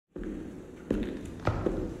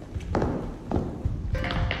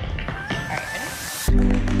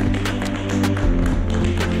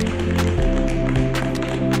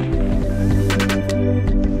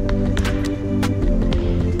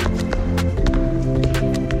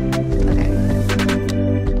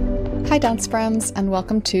Hi, dance friends, and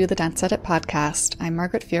welcome to the Dance Edit podcast. I'm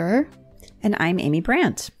Margaret Fuhrer. And I'm Amy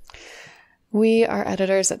Brandt. We are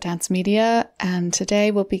editors at Dance Media, and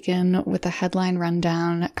today we'll begin with a headline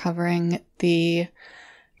rundown covering the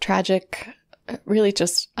tragic, really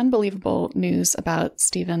just unbelievable news about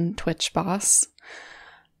Stephen tWitch Boss,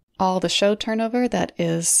 all the show turnover that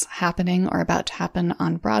is happening or about to happen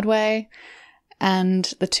on Broadway,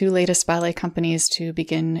 and the two latest ballet companies to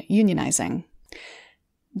begin unionizing.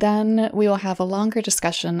 Then we will have a longer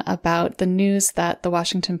discussion about the news that the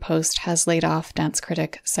Washington Post has laid off dance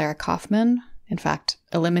critic Sarah Kaufman, in fact,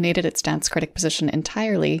 eliminated its dance critic position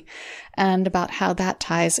entirely, and about how that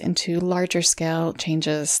ties into larger scale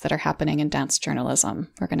changes that are happening in dance journalism.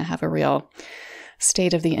 We're going to have a real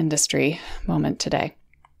state of the industry moment today.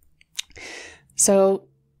 So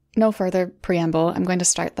no further preamble. I'm going to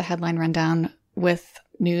start the headline rundown with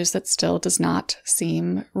news that still does not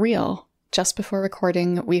seem real. Just before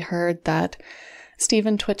recording, we heard that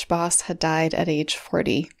Stephen tWitch Boss had died at age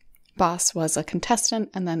 40. Boss was a contestant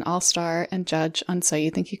and then all-star and judge on So You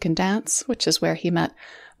Think You Can Dance, which is where he met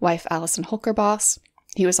wife Allison Holker Boss.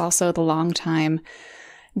 He was also the longtime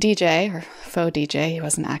DJ, or faux DJ. He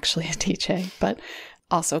wasn't actually a DJ, but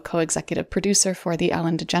also co-executive producer for the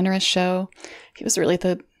Ellen DeGeneres show. He was really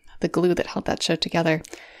the glue that held that show together.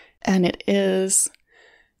 And it is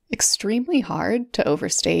extremely hard to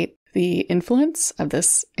overstate the influence of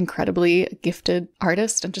this incredibly gifted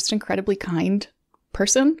artist and just incredibly kind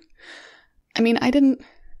person. I mean, I didn't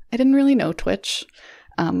really know tWitch.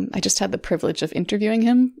 I just had the privilege of interviewing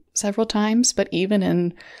him several times, but even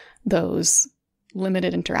in those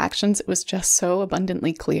limited interactions, it was just so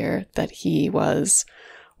abundantly clear that he was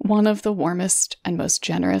one of the warmest and most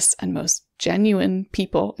generous and most genuine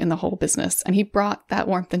people in the whole business. And he brought that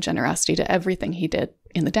warmth and generosity to everything he did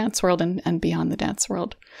in the dance world and beyond the dance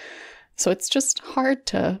world. So it's just hard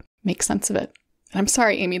to make sense of it. I'm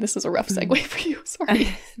sorry, Amy, this is a rough segue for you. Sorry.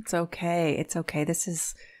 It's okay. It's okay. This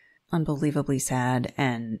is unbelievably sad.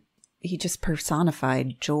 And he just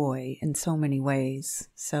personified joy in so many ways.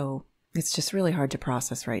 So it's just really hard to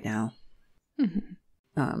process right now.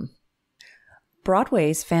 Mm-hmm.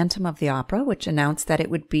 Broadway's Phantom of the Opera, which announced that it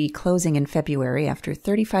would be closing in February after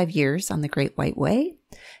 35 years on the Great White Way,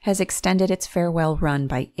 has extended its farewell run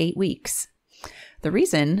by 8 weeks. The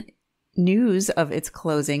reason, news of its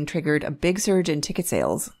closing triggered a big surge in ticket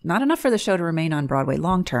sales. Not enough for the show to remain on Broadway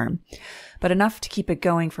long term, but enough to keep it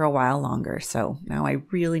going for a while longer. So now I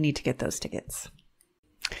really need to get those tickets.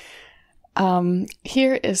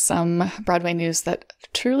 Here is some Broadway news that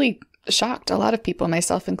truly shocked a lot of people,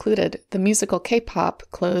 myself included. The musical K-pop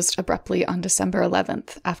closed abruptly on December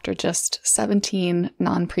 11th after just 17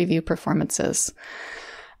 non-preview performances.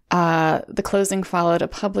 The closing followed a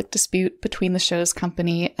public dispute between the show's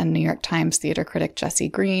company and New York Times theater critic Jesse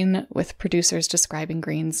Green, with producers describing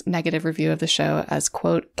Green's negative review of the show as,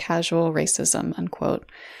 quote, casual racism,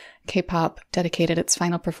 unquote. K-pop dedicated its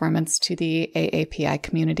final performance to the AAPI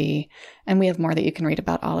community, and we have more that you can read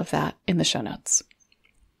about all of that in the show notes.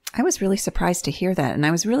 I was really surprised to hear that, and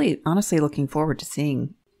I was really honestly looking forward to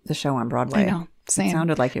seeing the show on Broadway. I know, same. It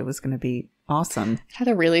sounded like it was going to be awesome. It had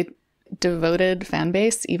a really devoted fan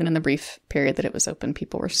base. Even in the brief period that it was open,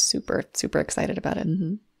 people were super, super excited about it.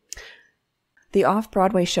 Mm-hmm. The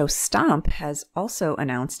off-Broadway show Stomp has also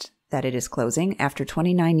announced that it is closing after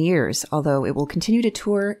 29 years, although it will continue to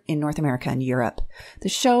tour in North America and Europe. The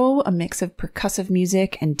show, a mix of percussive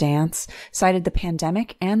music and dance, cited the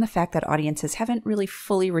pandemic and the fact that audiences haven't really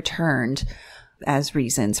fully returned as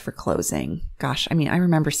reasons for closing. Gosh, I mean, I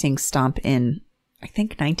remember seeing Stomp in, I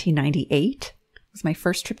think, 1998. It was my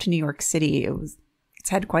first trip to New York City. It's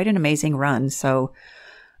had quite an amazing run, so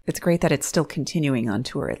it's great that it's still continuing on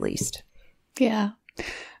tour at least. Yeah.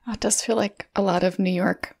 It does feel like a lot of New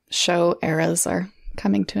York show eras are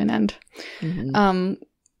coming to an end. Mm-hmm.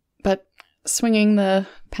 But swinging the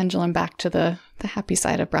pendulum back to the happy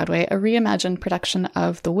side of Broadway, a reimagined production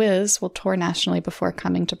of The Wiz will tour nationally before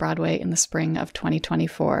coming to Broadway in the spring of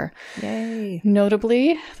 2024. Yay.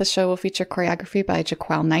 Notably, the show will feature choreography by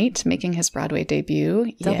Jaquel Knight, making his Broadway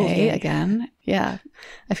debut. Yay, again. Yeah.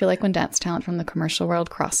 I feel like when dance talent from the commercial world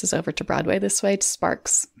crosses over to Broadway this way,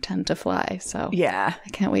 sparks tend to fly. So yeah, I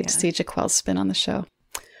can't wait to see Jaquel's spin on the show.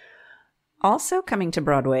 Also coming to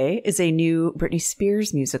Broadway is a new Britney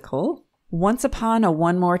Spears musical. Once Upon a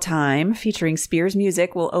One More Time, featuring Spears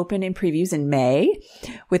music, will open in previews in May,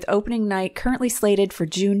 with opening night currently slated for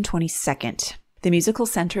June 22nd. The musical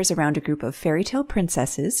centers around a group of fairy tale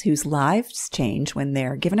princesses whose lives change when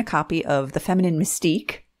they're given a copy of The Feminine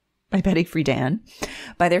Mystique by Betty Friedan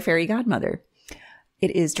by their fairy godmother.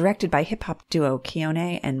 It is directed by hip-hop duo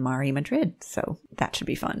Keone and Mari Madrid, so that should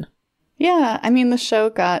be fun. Yeah, I mean, the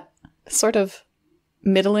show got sort of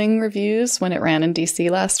middling reviews when it ran in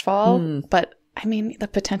DC last fall, but I mean, the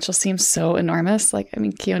potential seems so enormous. Like, I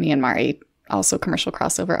mean, Keone and Mari, also commercial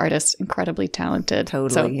crossover artists, incredibly talented.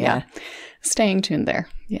 Totally, so, yeah. Staying tuned there.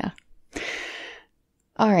 Yeah.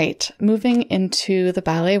 All right, moving into the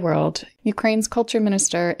ballet world, Ukraine's culture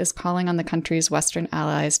minister is calling on the country's Western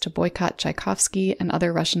allies to boycott Tchaikovsky and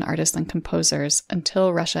other Russian artists and composers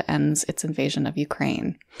until Russia ends its invasion of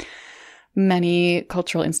Ukraine. Many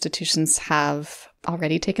cultural institutions have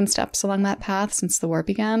already taken steps along that path since the war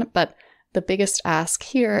began, but the biggest ask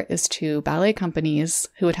here is to ballet companies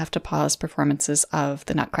who would have to pause performances of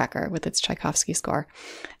The Nutcracker with its Tchaikovsky score.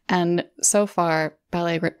 And so far,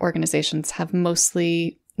 ballet organizations have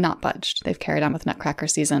mostly not budged. They've carried on with Nutcracker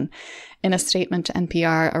season. In a statement to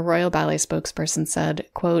NPR, a Royal Ballet spokesperson said,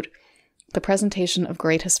 quote, "The presentation of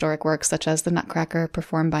great historic works such as The Nutcracker,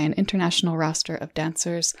 performed by an international roster of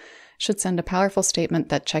dancers, should send a powerful statement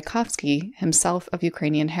that Tchaikovsky, himself of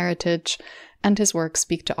Ukrainian heritage, and his work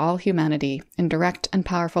speak to all humanity in direct and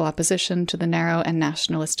powerful opposition to the narrow and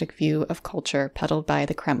nationalistic view of culture peddled by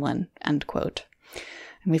the Kremlin," end quote.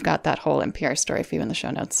 And we've got that whole NPR story for you in the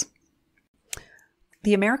show notes.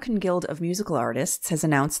 The American Guild of Musical Artists has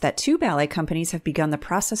announced that 2 ballet companies have begun the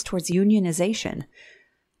process towards unionization.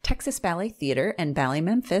 Texas Ballet Theater and Ballet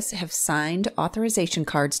Memphis have signed authorization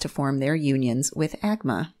cards to form their unions with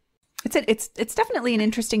AGMA. It's definitely an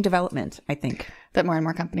interesting development, I think. That more and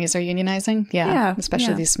more companies are unionizing? Yeah.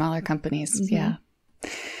 Especially these smaller companies. Mm-hmm. Yeah.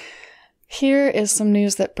 Here is some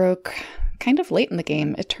news that broke kind of late in the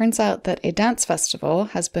game. It turns out that a dance festival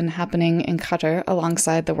has been happening in Qatar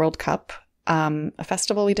alongside the World Cup, a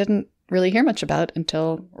festival we didn't really hear much about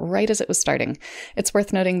until right as it was starting. It's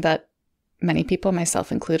worth noting that many people,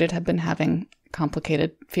 myself included, have been having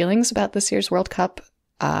complicated feelings about this year's World Cup.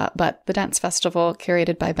 But the dance festival,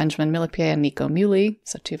 curated by Benjamin Millepied and Nico Muley,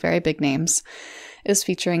 so 2 very big names, is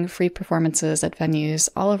featuring free performances at venues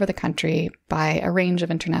all over the country by a range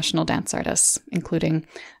of international dance artists, including,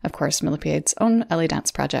 of course, Millepied's own LA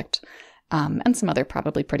Dance Project, and some other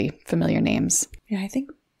probably pretty familiar names. Yeah, I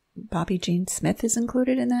think Bobby Jean Smith is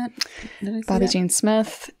included in that. Bobby Jean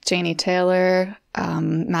Smith, Janie Taylor,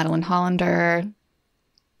 Madeline Hollander.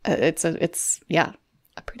 It's a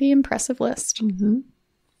pretty impressive list. Mm-hmm.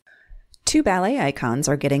 2 ballet icons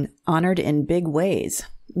are getting honored in big ways.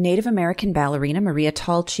 Native American ballerina Maria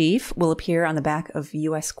Tall-Chief will appear on the back of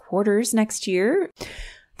U.S. quarters next year.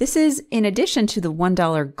 This is in addition to the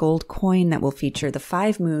 $1 gold coin that will feature the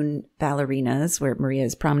 5 Moon ballerinas, where Maria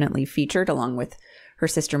is prominently featured along with her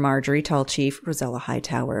sister Marjorie Tall-Chief, Rosella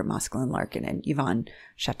Hightower, Moscaline Larkin, and Yvonne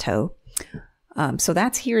Chateau. So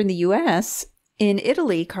that's here in the U.S. In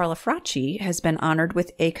Italy, Carla Fracci has been honored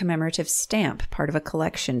with a commemorative stamp, part of a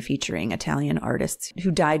collection featuring Italian artists who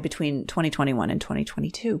died between 2021 and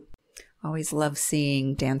 2022. Always love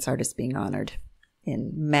seeing dance artists being honored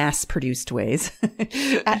in mass-produced ways.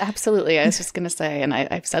 Absolutely. I was just going to say, and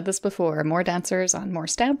I've said this before, more dancers on more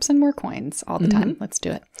stamps and more coins all the time. Let's do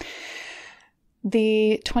it.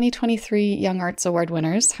 The 2023 Young Arts Award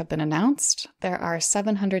winners have been announced. There are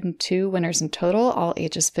 702 winners in total, all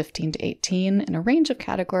ages 15 to 18, in a range of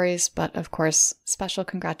categories, but of course, special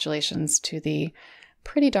congratulations to the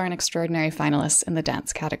pretty darn extraordinary finalists in the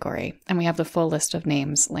dance category. And we have the full list of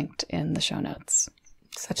names linked in the show notes.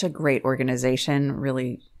 Such a great organization,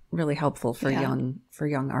 really, really helpful for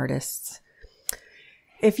young artists.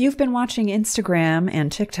 If you've been watching Instagram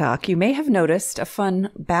and TikTok, you may have noticed a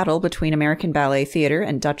fun battle between American Ballet Theater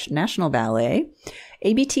and Dutch National Ballet.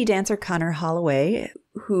 ABT dancer Connor Holloway,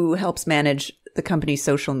 who helps manage the company's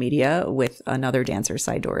social media with another dancer,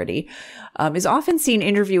 Cy Doherty, is often seen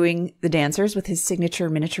interviewing the dancers with his signature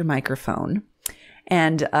miniature microphone.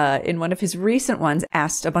 And in one of his recent ones,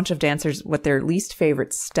 asked a bunch of dancers what their least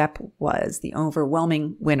favorite step was. The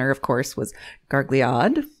overwhelming winner, of course, was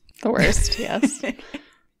Gargouillade. The worst, yes.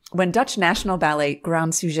 When Dutch National Ballet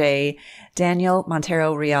Grand Sujet Daniel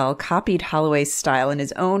Montero Real copied Holloway's style in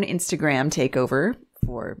his own Instagram takeover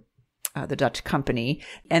for the Dutch company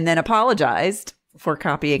and then apologized for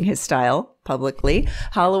copying his style publicly,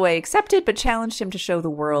 Holloway accepted but challenged him to show the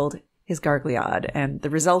world his Gargouillade. And the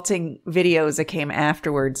resulting videos that came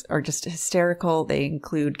afterwards are just hysterical. They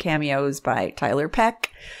include cameos by Tyler Peck,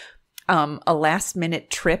 a last-minute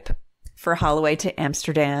trip for Holloway to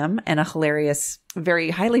Amsterdam, and a hilarious,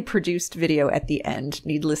 very highly produced video at the end.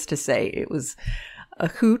 Needless to say, it was a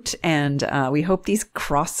hoot, and we hope these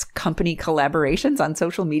cross-company collaborations on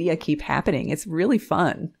social media keep happening. It's really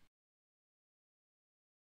fun.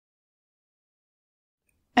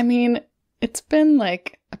 I mean, it's been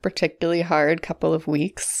like a particularly hard couple of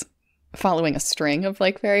weeks following a string of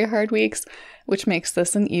like very hard weeks, which makes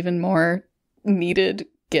this an even more needed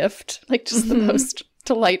gift. Like just the most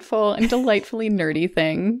delightful and delightfully nerdy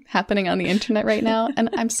thing happening on the internet right now. And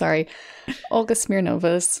I'm sorry, Olga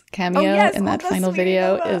Smirnova's cameo in that final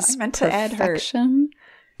video is perfection.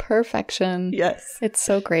 Perfection. Yes. It's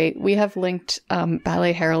so great. We have linked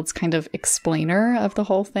Ballet Herald's kind of explainer of the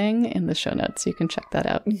whole thing in the show notes. You can check that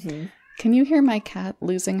out. Can you hear my cat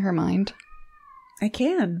losing her mind? I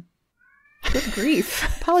can. Good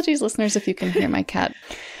grief. Apologies, listeners, if you can hear my cat.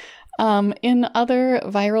 In other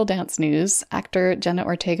viral dance news, actor Jenna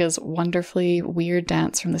Ortega's wonderfully weird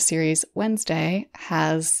dance from the series Wednesday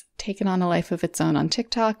has taken on a life of its own on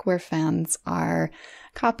TikTok, where fans are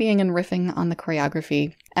copying and riffing on the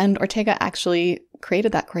choreography. And Ortega actually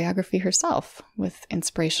created that choreography herself with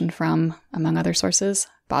inspiration from, among other sources,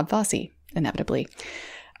 Bob Fosse, inevitably.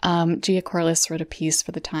 Gia Corliss wrote a piece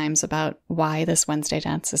for The Times about why this Wednesday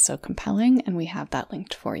dance is so compelling, and we have that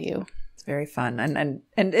linked for you. It's very fun. And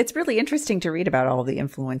it's really interesting to read about all the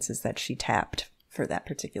influences that she tapped for that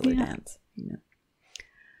particular dance. You know.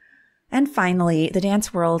 And finally, the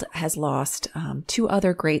dance world has lost two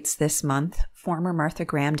other greats this month. Former Martha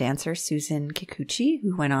Graham dancer Susan Kikuchi,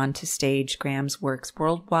 who went on to stage Graham's works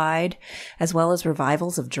worldwide, as well as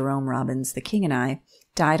revivals of Jerome Robbins' The King and I,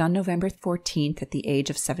 died on November 14th at the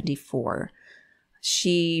age of 74.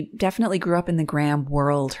 She definitely grew up in the Graham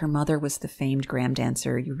world. Her mother was the famed Graham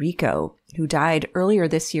dancer Yuriko, who died earlier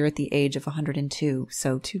this year at the age of 102.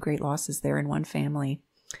 So two great losses there in one family.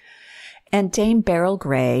 And Dame Beryl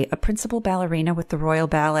Gray, a principal ballerina with the Royal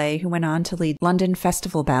Ballet, who went on to lead London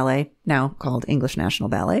Festival Ballet, now called English National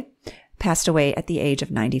Ballet, passed away at the age of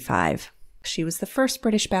 95. She was the first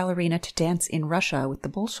British ballerina to dance in Russia with the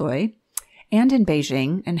Bolshoi and in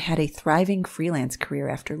Beijing, and had a thriving freelance career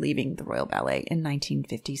after leaving the Royal Ballet in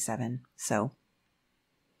 1957. So,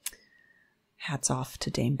 hats off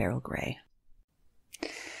to Dame Beryl Gray.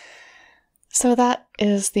 So that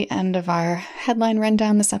is the end of our headline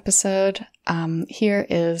rundown this episode. Here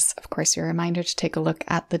is, of course, your reminder to take a look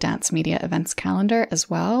at the Dance Media events calendar as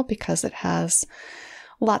well, because it has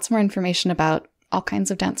lots more information about all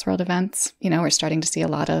kinds of dance world events. You know, we're starting to see a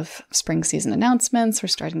lot of spring season announcements. We're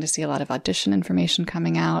starting to see a lot of audition information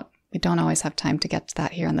coming out. We don't always have time to get to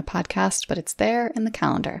that here on the podcast, but it's there in the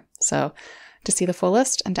calendar. So to see the full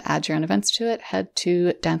list and to add your own events to it, head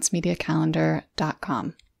to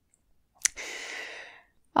dancemediacalendar.com.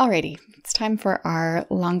 Alrighty, it's time for our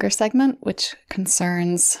longer segment, which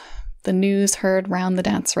concerns the news heard round the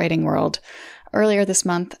dance writing world. Earlier this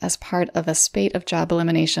month, as part of a spate of job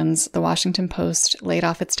eliminations, the Washington Post laid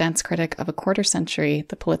off its dance critic of a quarter century,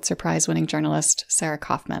 the Pulitzer Prize-winning journalist Sarah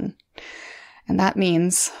Kaufman. And that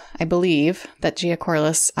means, I believe, that Gia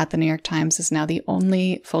Corliss at the New York Times is now the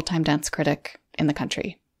only full-time dance critic in the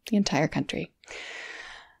country, the entire country.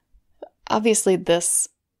 Obviously, this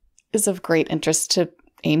is of great interest to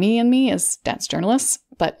Amy and me as dance journalists,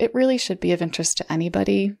 but it really should be of interest to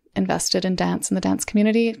anybody invested in dance in the dance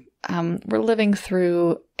community. We're living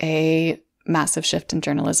through a massive shift in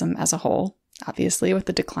journalism as a whole, obviously, with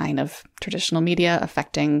the decline of traditional media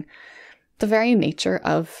affecting the very nature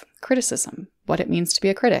of criticism, what it means to be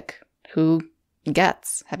a critic, who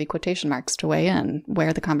gets, heavy quotation marks, to weigh in,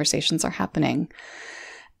 where the conversations are happening.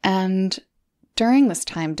 And during this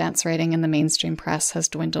time, dance writing in the mainstream press has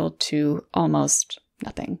dwindled to almost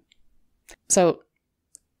nothing. So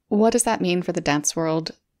what does that mean for the dance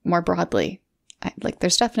world more broadly?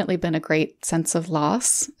 There's definitely been a great sense of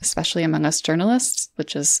loss, especially among us journalists,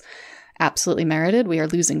 which is absolutely merited. We are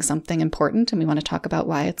losing something important, and we want to talk about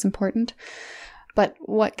why it's important. But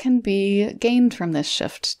what can be gained from this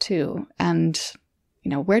shift, too? And,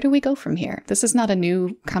 where do we go from here? This is not a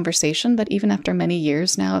new conversation, but even after many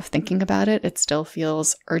years now of thinking about it, it still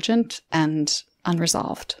feels urgent and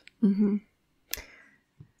unresolved. Mm-hmm.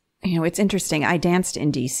 It's interesting. I danced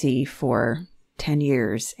in DC for 10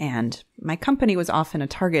 years, and my company was often a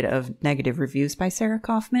target of negative reviews by Sarah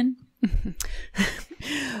Kaufman.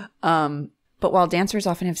 But while dancers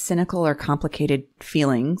often have cynical or complicated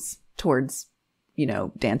feelings towards,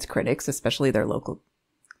 dance critics, especially their local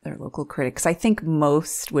critics, I think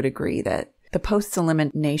most would agree that the Post's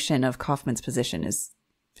elimination of Kaufman's position is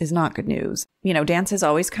not good news. Dance has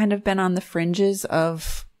always kind of been on the fringes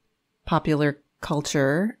of popular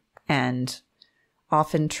culture and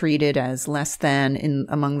often treated as less than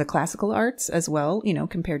among the classical arts as well,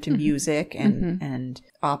 compared to music and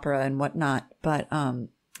opera and whatnot. But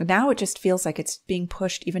now it just feels like it's being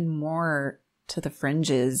pushed even more to the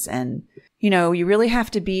fringes. And, you know, you really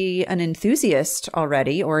have to be an enthusiast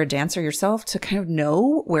already or a dancer yourself to kind of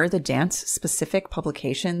know where the dance specific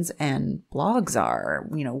publications and blogs are,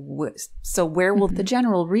 you know, so where will the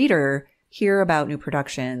general reader hear about new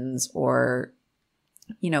productions or,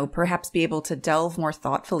 you know, perhaps be able to delve more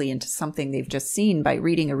thoughtfully into something they've just seen by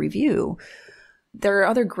reading a review. There are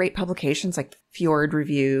other great publications like Fjord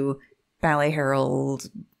Review, Ballet Herald,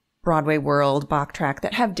 Broadway World, Bach Track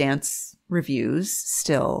that have dance reviews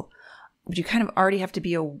still. But you kind of already have to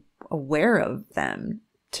be aware of them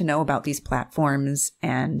to know about these platforms.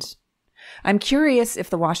 And I'm curious if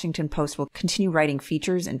the Washington Post will continue writing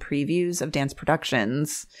features and previews of dance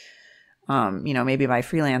productions, you know, maybe by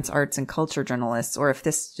freelance arts and culture journalists, or if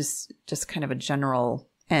this just kind of a general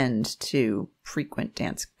end to frequent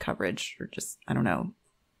dance coverage, or just, I don't know.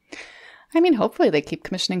 I mean, hopefully they keep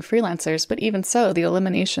commissioning freelancers, but even so, the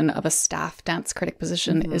elimination of a staff dance critic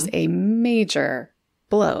position is a major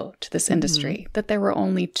blow to this industry. That there were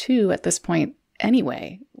only 2 at this point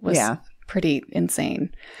anyway was pretty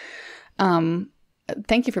insane.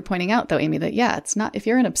 Thank you for pointing out, though, Amy, that, it's not, if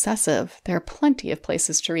you're an obsessive, there are plenty of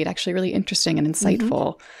places to read actually really interesting and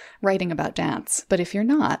insightful writing about dance. But if you're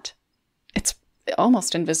not, it's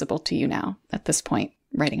almost invisible to you now at this point,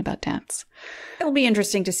 writing about dance. It'll be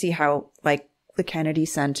interesting to see how, like, the Kennedy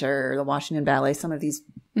Center, the Washington Ballet, some of these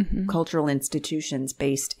cultural institutions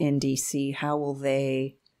based in DC, how will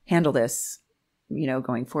they handle this, you know,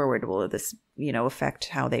 going forward? Will this, you know, affect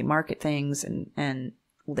how they market things, and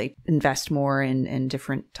will they invest more in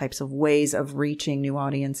different types of ways of reaching new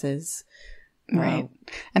audiences? Right.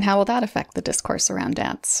 And how will that affect the discourse around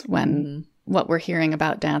dance when what we're hearing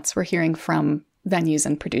about dance, we're hearing from venues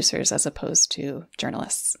and producers as opposed to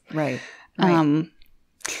journalists? Right.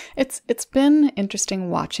 It's been interesting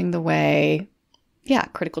watching the way,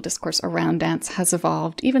 critical discourse around dance has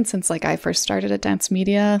evolved. Even since, like, I first started at dance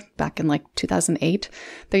media back in, like, 2008,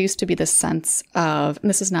 there used to be this sense of, and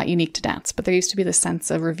this is not unique to dance, but there used to be this sense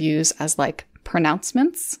of reviews as, like,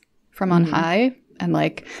 pronouncements from on high. And,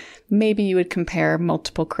 like, maybe you would compare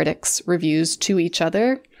multiple critics' reviews to each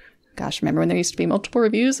other. Gosh, remember when there used to be multiple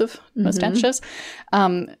reviews of most dance shows?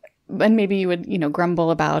 And maybe you would, you know,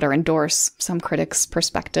 grumble about or endorse some critic's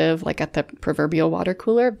perspective, like at the proverbial water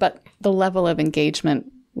cooler. But the level of engagement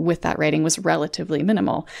with that writing was relatively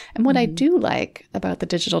minimal. And what I do like about the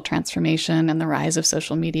digital transformation and the rise of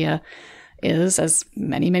social media is, as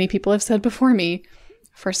many, many people have said before me,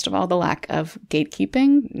 first of all, the lack of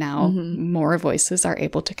gatekeeping. Now more voices are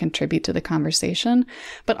able to contribute to the conversation.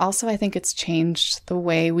 But also, I think it's changed the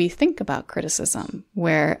way we think about criticism,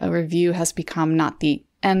 where a review has become not the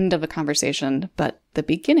end of a conversation, but the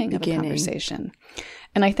beginning of a conversation.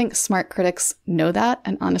 And I think smart critics know that.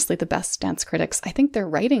 And honestly, the best dance critics, I think their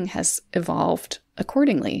writing has evolved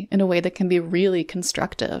accordingly in a way that can be really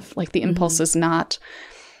constructive. Like, the impulse is not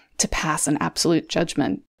to pass an absolute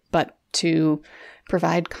judgment, but to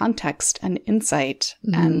provide context and insight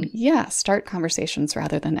and, start conversations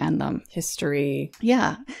rather than end them. History.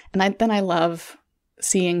 Yeah. And then I love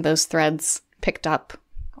seeing those threads picked up,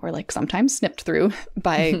 or, like, sometimes snipped through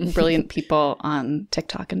by brilliant people on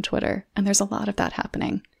TikTok and Twitter. And there's a lot of that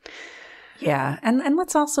happening. Yeah. And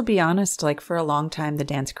let's also be honest, like, for a long time, the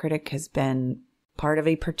dance critic has been part of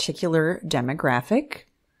a particular demographic,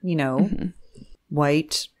 you know,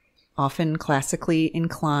 white, often classically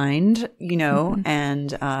inclined, you know,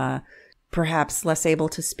 and perhaps less able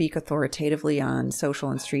to speak authoritatively on social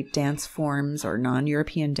and street dance forms or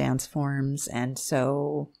non-European dance forms. And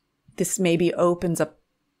so this maybe opens up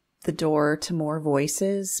the door to more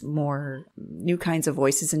voices, more new kinds of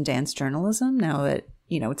voices in dance journalism, now that,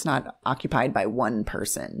 you know, it's not occupied by one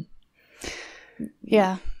person.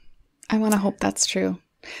 Yeah, I want to hope that's true.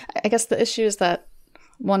 I guess the issue is that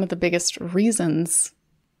one of the biggest reasons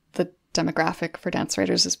the demographic for dance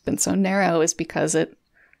writers has been so narrow is because it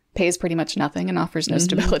pays pretty much nothing and offers no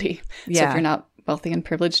stability. So if you're not wealthy and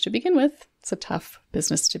privileged to begin with, it's a tough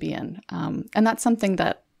business to be in. And that's something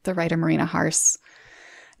that the writer Marina Harse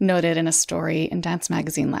noted in a story in Dance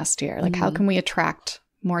Magazine last year. Like, how can we attract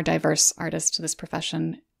more diverse artists to this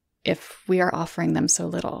profession if we are offering them so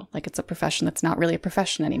little? Like, it's a profession that's not really a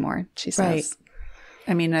profession anymore, she says. Right.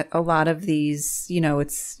 I mean, a lot of these, you know,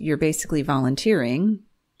 you're basically volunteering.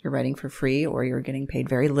 You're writing for free, or you're getting paid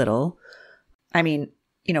very little. I mean,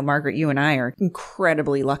 you know, Margaret, you and I are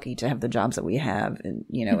incredibly lucky to have the jobs that we have, and,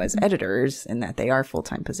 you know, as editors, and that they are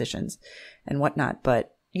full-time positions and whatnot.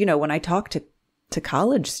 But, you know, when I talk to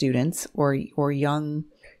college students or young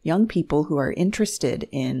people who are interested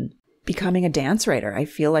in becoming a dance writer, I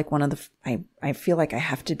feel like I feel like I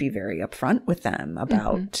have to be very upfront with them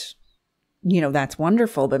about that's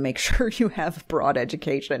wonderful, but make sure you have broad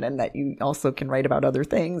education and that you also can write about other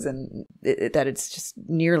things, and that it's just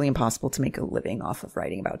nearly impossible to make a living off of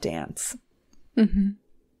writing about dance. Mm-hmm.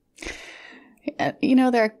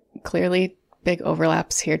 There are clearly big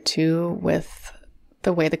overlaps here too with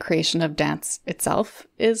the way the creation of dance itself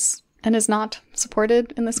is and is not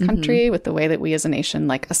supported in this country, with the way that we as a nation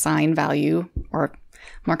assign value, or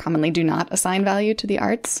more commonly do not assign value, to the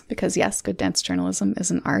arts, because yes, good dance journalism is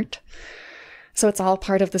an art. So it's all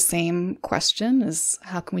part of the same question, is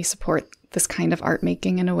how can we support this kind of art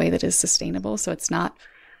making in a way that is sustainable, so it's not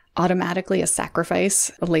automatically a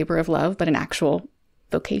sacrifice, a labor of love, but an actual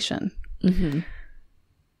vocation.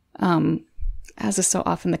 As is so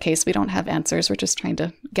often the case, we don't have answers. We're just trying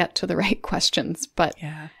to get to the right questions. But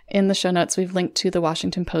in the show notes, we've linked to the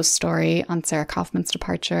Washington Post story on Sarah Kaufman's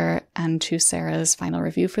departure and to Sarah's final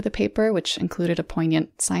review for the paper, which included a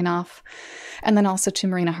poignant sign-off. And then also to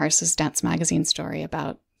Marina Hars's Dance Magazine story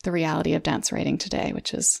about the reality of dance writing today,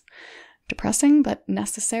 which is depressing but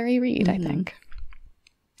necessary read, I think.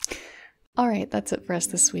 All right, that's it for us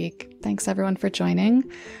this week. Thanks everyone for joining.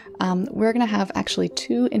 We're going to have actually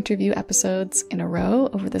 2 interview episodes in a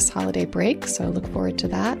row over this holiday break, so look forward to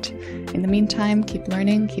that. In the meantime, keep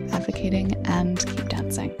learning, keep advocating, and keep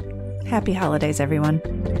dancing. Happy holidays, everyone.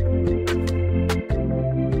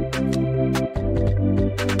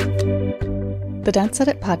 The Dance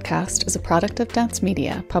Edit podcast is a product of Dance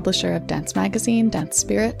Media, publisher of Dance Magazine, Dance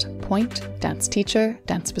Spirit, Point, Dance Teacher,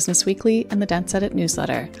 Dance Business Weekly, and the Dance Edit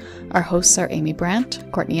newsletter. Our hosts are Amy Brandt,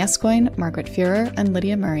 Courtney Escoyne, Margaret Fuhrer, and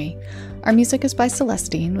Lydia Murray. Our music is by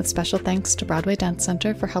Celestine, with special thanks to Broadway Dance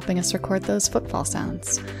Center for helping us record those footfall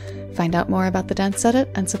sounds. Find out more about the Dance Edit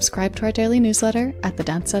and subscribe to our daily newsletter at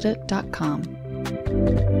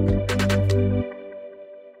thedanceedit.com.